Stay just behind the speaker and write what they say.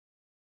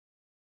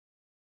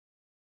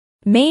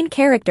Main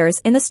characters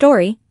in the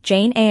story,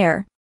 Jane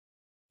Eyre.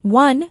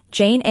 1.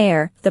 Jane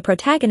Eyre, the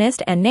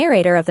protagonist and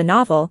narrator of the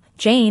novel.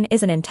 Jane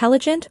is an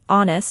intelligent,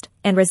 honest,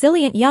 and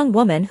resilient young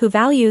woman who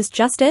values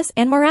justice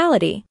and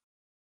morality.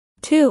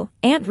 2.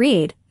 Aunt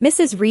Reed,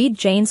 Mrs. Reed,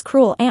 Jane's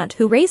cruel aunt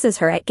who raises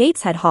her at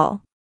Gateshead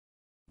Hall.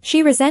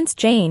 She resents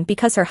Jane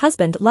because her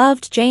husband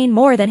loved Jane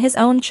more than his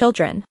own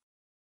children.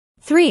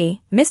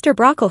 3. Mr.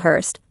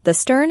 Brocklehurst, the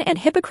stern and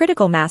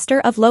hypocritical master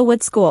of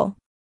Lowood School.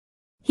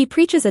 He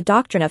preaches a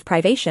doctrine of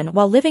privation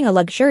while living a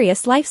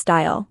luxurious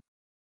lifestyle.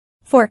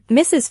 4.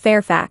 Mrs.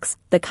 Fairfax,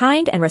 the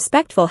kind and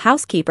respectful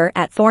housekeeper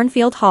at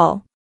Thornfield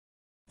Hall.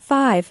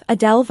 5.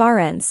 Adele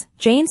Varens,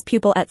 Jane's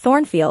pupil at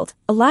Thornfield,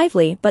 a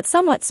lively but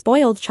somewhat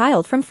spoiled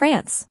child from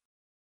France.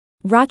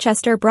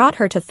 Rochester brought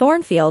her to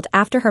Thornfield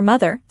after her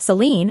mother,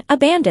 Celine,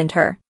 abandoned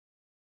her.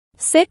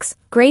 6.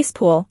 Grace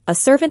Poole, a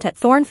servant at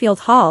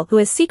Thornfield Hall who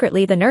is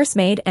secretly the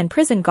nursemaid and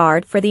prison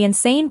guard for the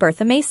insane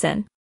Bertha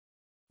Mason.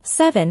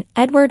 7.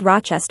 Edward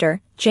Rochester,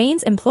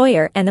 Jane's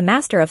employer and the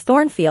master of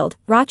Thornfield.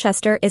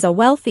 Rochester is a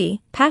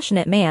wealthy,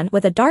 passionate man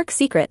with a dark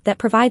secret that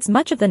provides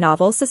much of the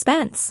novel's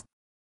suspense.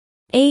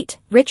 8.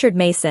 Richard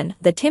Mason,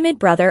 the timid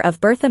brother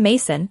of Bertha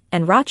Mason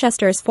and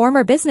Rochester's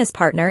former business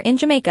partner in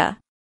Jamaica.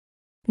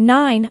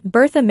 9.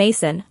 Bertha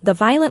Mason, the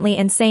violently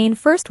insane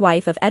first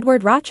wife of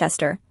Edward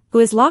Rochester, who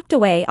is locked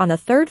away on the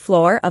 3rd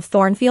floor of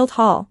Thornfield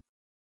Hall.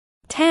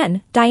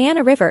 10.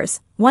 Diana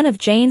Rivers, one of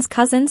Jane's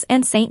cousins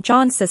and St.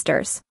 John's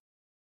sisters.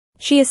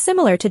 She is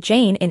similar to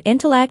Jane in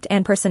intellect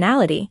and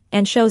personality,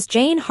 and shows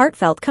Jane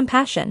heartfelt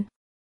compassion.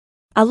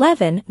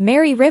 11.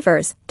 Mary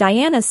Rivers,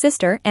 Diana's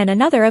sister and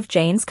another of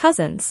Jane's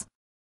cousins.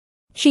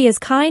 She is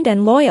kind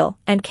and loyal,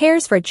 and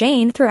cares for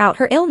Jane throughout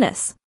her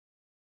illness.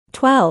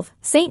 12.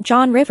 St.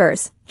 John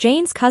Rivers,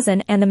 Jane's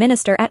cousin and the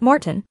minister at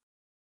Morton.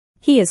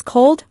 He is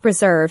cold,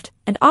 reserved,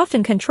 and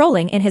often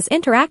controlling in his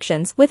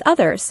interactions with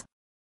others.